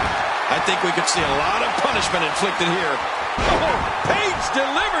 Yeah, I think we could see a lot of punishment inflicted here. Oh, Paige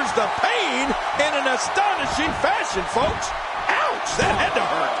delivers the pain in an astonishing fashion, folks. Ouch, that had to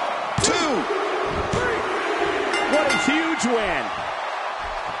hurt. 2. What a huge win.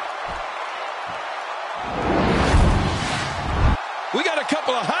 We got a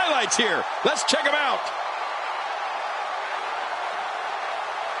couple of highlights here. Let's check them out.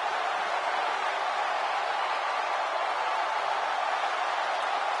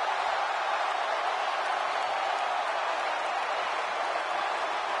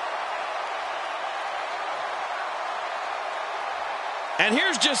 And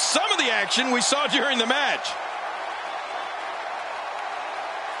here's just some of the action we saw during the match.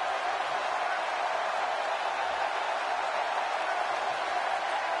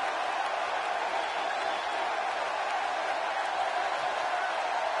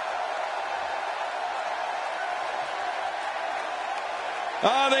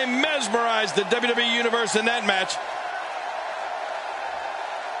 They mesmerized the WWE Universe in that match.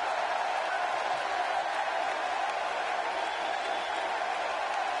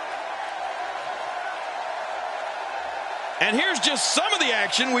 And here's just some of the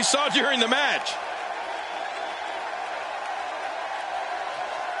action we saw during the match.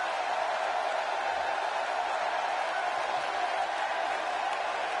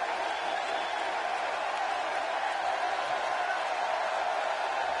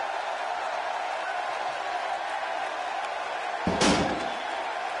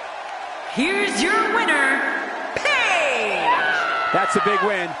 Here's your winner, Paige! That's a big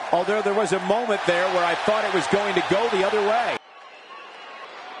win, although there was a moment there where I thought it was going to go the other way.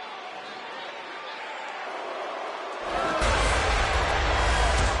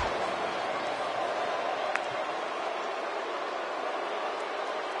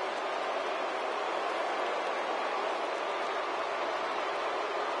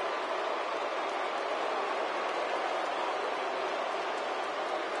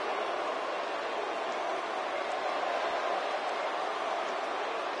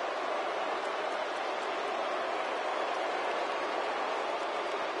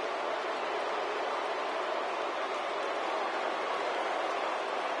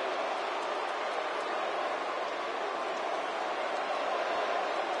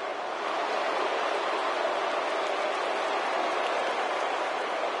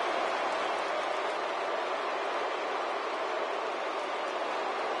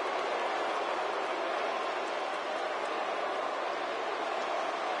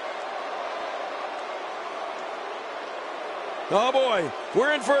 Oh boy,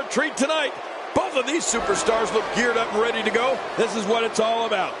 we're in for a treat tonight. Both of these superstars look geared up and ready to go. This is what it's all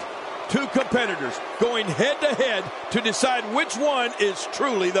about. Two competitors going head to head to decide which one is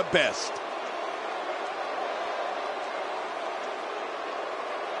truly the best.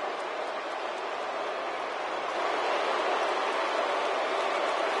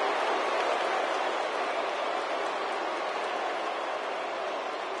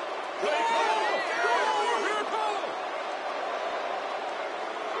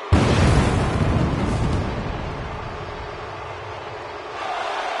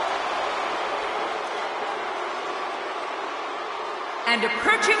 And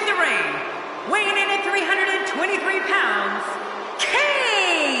approaching the ring, weighing in at 323 pounds,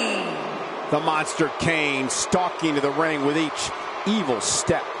 Kane! The monster Kane stalking to the ring with each evil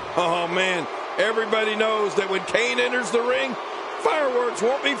step. Oh man, everybody knows that when Kane enters the ring, fireworks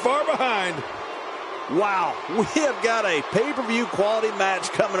won't be far behind. Wow, we have got a pay-per-view quality match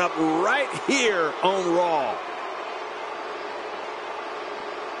coming up right here on Raw.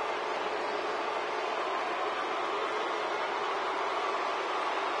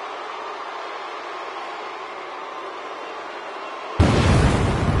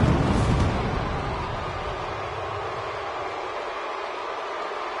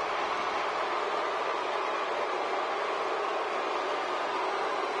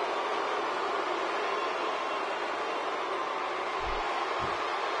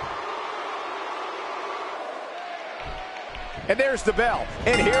 And there's the bell.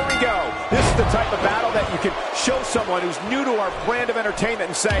 And here we go. This is the type of battle that you can show someone who's new to our brand of entertainment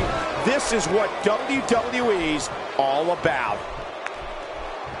and say, this is what WWE's all about.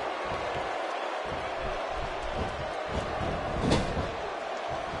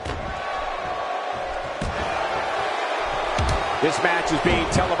 This match is being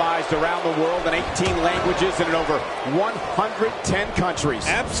televised around the world in 18 languages and in over 110 countries.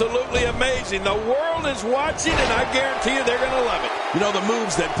 Absolutely amazing. The world is watching, and I guarantee you they're going to love it. You know, the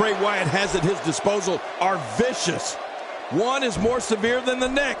moves that Bray Wyatt has at his disposal are vicious. One is more severe than the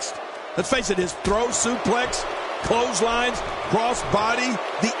next. Let's face it, his throw suplex, clotheslines, crossbody,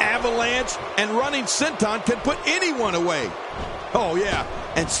 the avalanche, and running senton can put anyone away. Oh, yeah,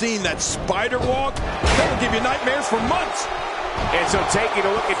 and seeing that spider walk, that'll give you nightmares for months. And so taking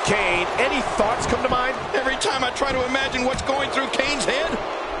a look at Kane, any thoughts come to mind? Every time I try to imagine what's going through Kane's head,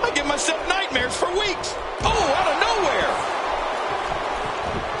 I give myself nightmares for weeks. Oh, out of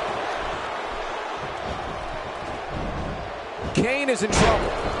nowhere. Kane is in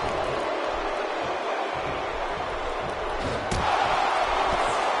trouble.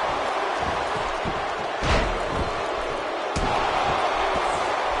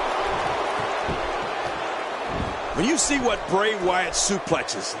 When you see what Bray Wyatt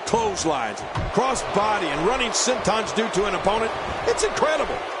suplexes, clotheslines, crossbody, and running sentons do to an opponent, it's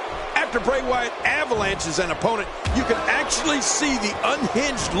incredible. After Bray Wyatt avalanches an opponent, you can actually see the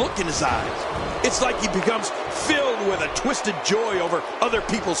unhinged look in his eyes. It's like he becomes filled with a twisted joy over other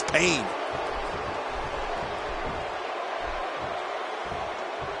people's pain.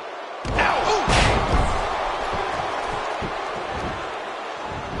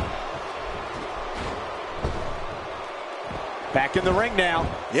 Back in the ring now.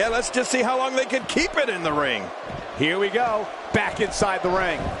 Yeah, let's just see how long they can keep it in the ring. Here we go. Back inside the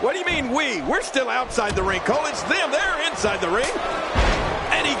ring. What do you mean we? We're still outside the ring, Cole. It's them. They're inside the ring.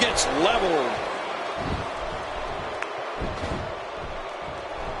 And he gets leveled.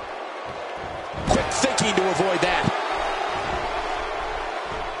 Quick thinking to avoid that.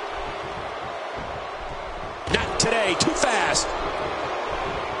 Not today. Too fast.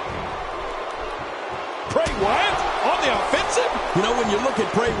 Bray Wyatt on the offensive? You know, when you look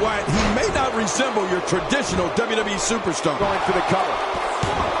at Bray Wyatt, he may not resemble your traditional WWE superstar. Going for the cover.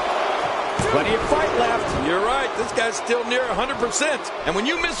 Plenty of fight left. You're right. This guy's still near 100%. And when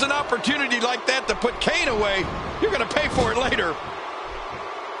you miss an opportunity like that to put Kane away, you're going to pay for it later.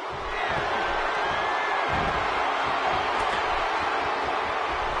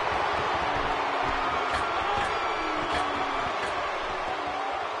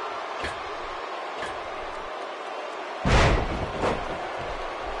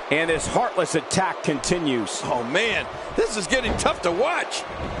 And this heartless attack continues. Oh, man, this is getting tough to watch.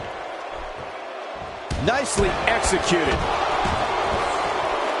 Nicely executed.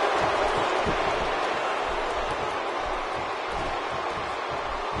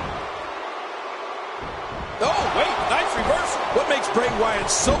 Oh, wait, nice reversal. What makes Bray Wyatt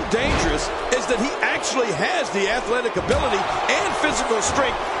so dangerous is that he actually has the athletic ability and physical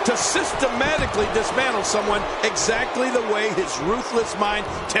strength to systematically dismantle someone exactly the way his ruthless mind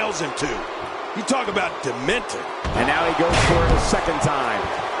tells him to. You talk about demented. And now he goes for it a second time.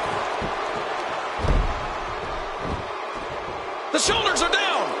 The shoulders are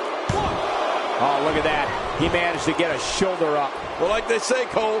down. Oh, look at that. He managed to get a shoulder up. Well, like they say,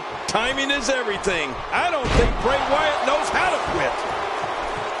 Cole, timing is everything. I don't think Bray Wyatt knows how to quit.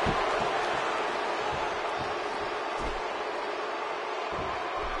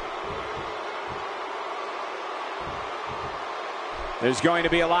 There's going to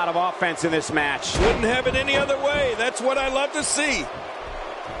be a lot of offense in this match. Wouldn't have it any other way. That's what I love to see.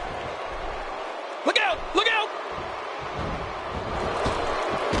 Look out! Look out!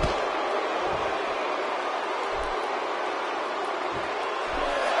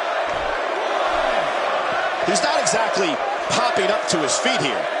 He's not exactly popping up to his feet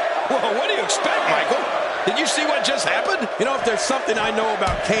here. Whoa, what do you expect, Michael? Did you see what just happened? You know, if there's something I know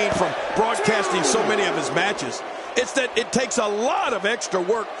about Kane from broadcasting so many of his matches, it's that it takes a lot of extra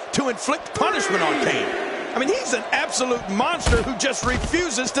work to inflict punishment on Kane. I mean, he's an absolute monster who just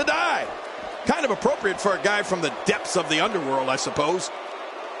refuses to die. Kind of appropriate for a guy from the depths of the underworld, I suppose.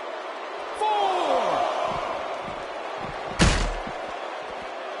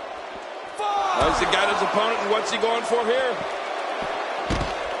 Has he got his opponent, and what's he going for here?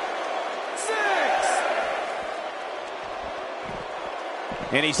 6.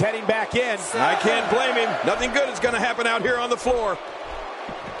 And he's heading back in. I can't blame him. Nothing good is going to happen out here on the floor.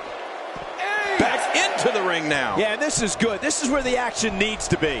 8. Back into the ring now. Yeah, this is good. This is where the action needs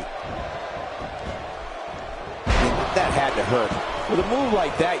to be. That had to hurt. With a move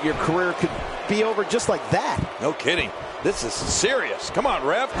like that, your career could be over just like that. No kidding. This is serious. Come on,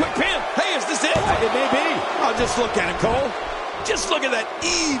 Rev. Quick pin. Hey, is this it? It may be. Oh, just look at it, Cole. Just look at that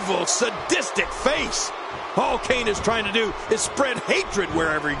evil, sadistic face. All Kane is trying to do is spread hatred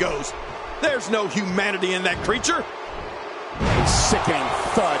wherever he goes. There's no humanity in that creature. Sickening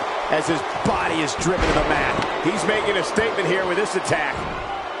thud as his body is driven to the mat. He's making a statement here with this attack.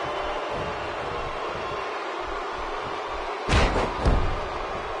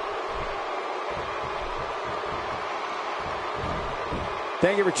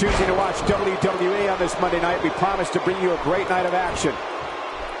 Thank you for choosing to watch WWE on this Monday night. We promise to bring you a great night of action.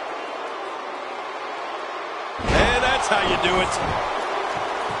 And that's how you do it.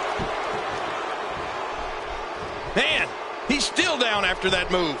 Man, he's still down after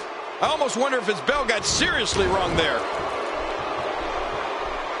that move. I almost wonder if his bell got seriously wrong there.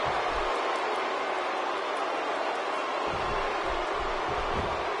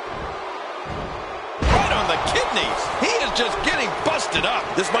 Right on the kidneys. He is just getting busted up.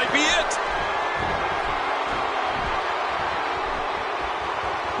 This might be it.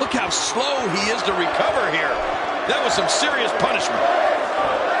 Look how slow he is to recover here. That was some serious punishment.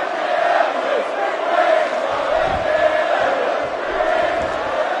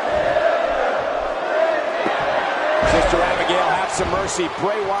 Sister Abigail, have some mercy.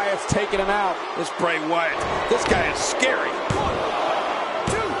 Bray Wyatt's taking him out. This Bray Wyatt, this guy is scary. 1,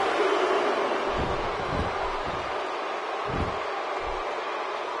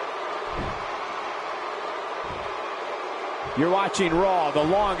 2. You're watching Raw, the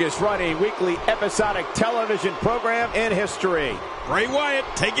longest-running weekly episodic television program in history. Bray Wyatt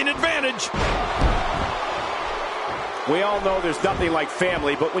taking advantage. We all know there's nothing like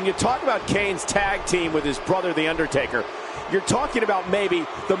family, but when you talk about Kane's tag team with his brother, The Undertaker, you're talking about maybe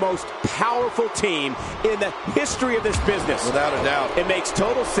the most powerful team in the history of this business. Without a doubt. It makes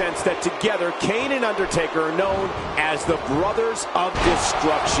total sense that together, Kane and Undertaker are known as the Brothers of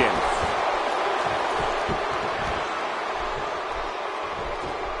Destruction.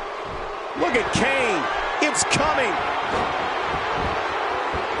 Look at Kane. It's coming.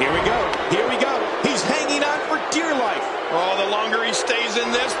 Here we go. Here we go. He's hanging on for dear life. Oh, the longer he stays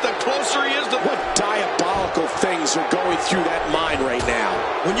in this, the closer he is to... What diabolical things are going through that mind right now?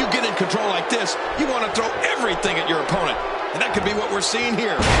 When you get in control like this, you want to throw everything at your opponent. And that could be what we're seeing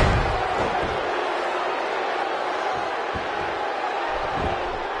here.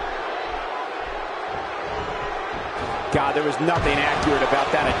 God, there was nothing accurate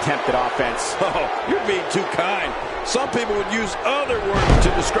about that attempt at offense. Oh, you're being too kind. Some people would use other words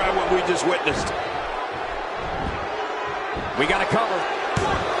to describe what we just witnessed. We got to cover.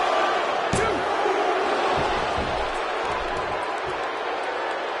 1, 2.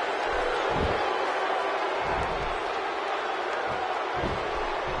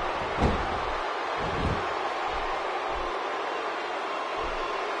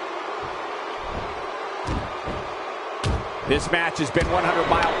 This match has been 100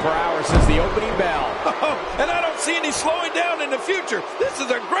 miles per hour since the opening bell. Oh, and I don't see any slowing down in the future. This is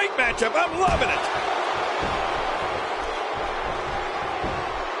a great matchup. I'm loving it.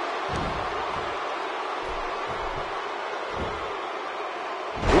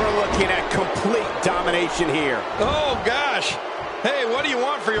 We're looking at complete domination here. Oh, gosh. Hey, what do you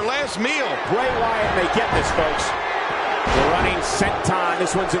want for your last meal? Bray Wyatt may get this, folks. The running senton.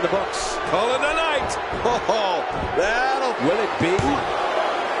 This one's in the books. Call it a night. Oh, that'll... Will it be? 1,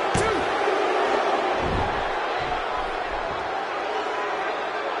 2.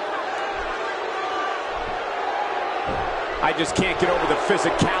 I just can't get over the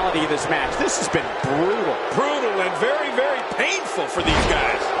physicality of this match. This has been brutal. Brutal and very, very painful for these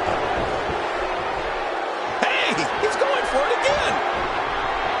guys. Hey, he's going for it again.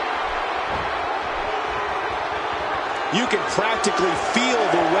 You can practically feel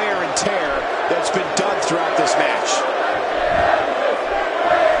the wear and tear that's been done throughout this match.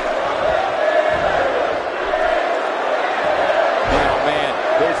 Oh, man.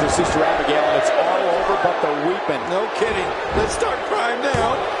 There's the Sister Abigail, and it's all over but the weeping. No kidding. Let's start crying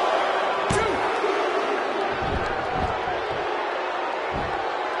now. 2.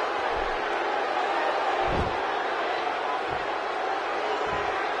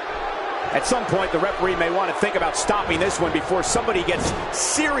 At some point, the referee may want to think about stopping this one before somebody gets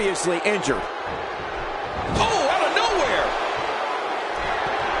seriously injured. Oh, out of nowhere.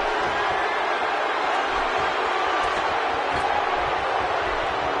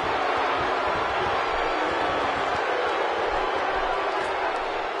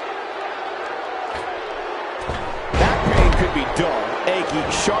 That pain could be dull, achy,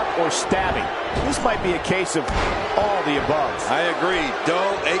 sharp, or stabbing. This might be a case of all the above. I agree.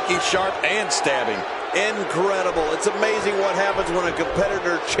 Dull, achy, sharp, and stabbing. Incredible. It's amazing what happens when a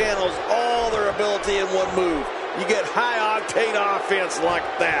competitor channels all their ability in one move. You get high-octane offense like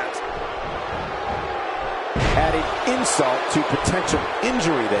that. Adding insult to potential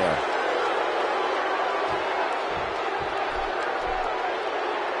injury there.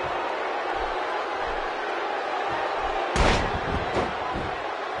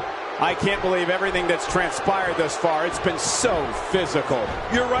 I can't believe everything that's transpired thus far. It's been so physical.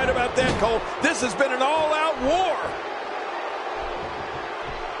 You're right about that, Cole. This has been an all-out war.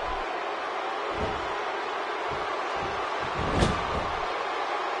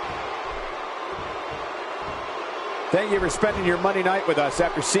 Thank you for spending your Monday night with us.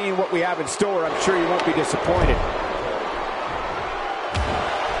 After seeing what we have in store, I'm sure you won't be disappointed.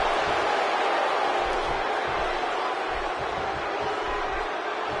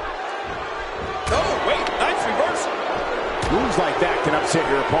 Moves like that can upset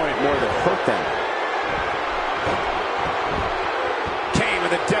your opponent more than hurt them. Kane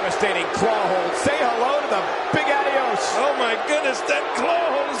with a devastating claw hold. Say hello to the big adios. Oh my goodness, that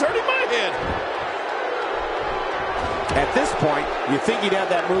claw hold is hurting my head. At this point, you think he'd have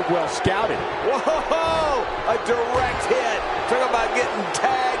that move well scouted. Whoa! A direct hit. Talk about getting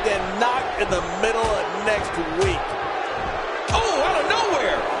tagged and knocked in the middle of next week. Oh, out of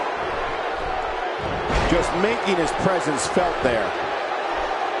nowhere. Just making his presence felt there.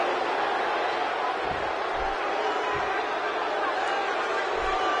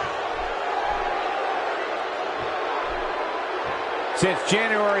 Since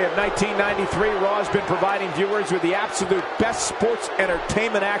January of 1993, Raw has been providing viewers with the absolute best sports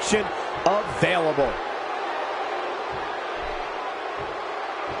entertainment action available.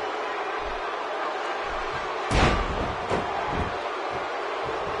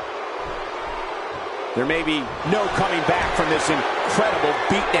 There may be no coming back from this incredible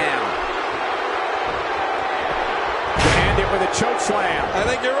beatdown. Landed with a choke slam. I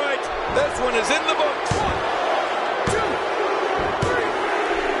think you're right. This one is in the books. 1, 2, 3.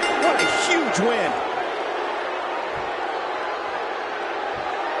 What a huge win.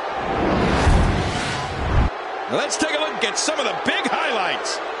 Let's take a look at some of the big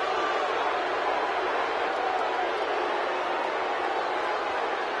highlights.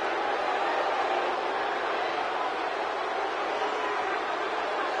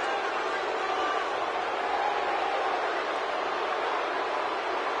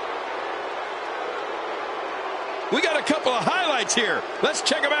 We got a couple of highlights here. Let's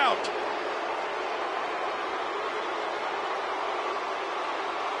check them out.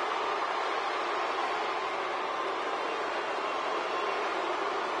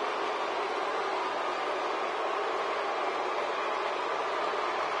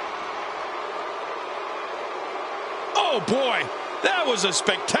 Oh boy, that was a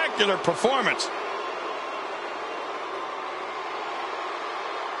spectacular performance.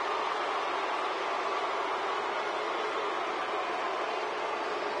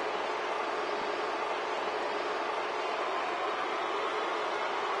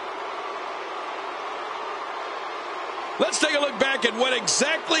 Let's take a look back at what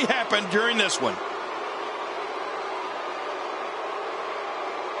exactly happened during this one.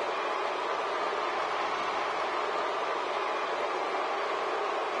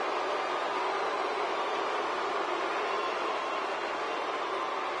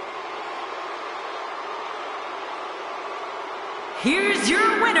 Here's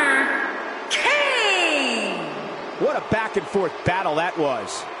your winner, Kane! What a back-and-forth battle that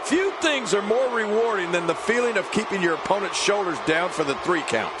was. Few things are more rewarding than the feeling of keeping your opponent's shoulders down for the 3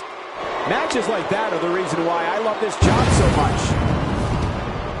 count. Matches like that are the reason why I love this job so much.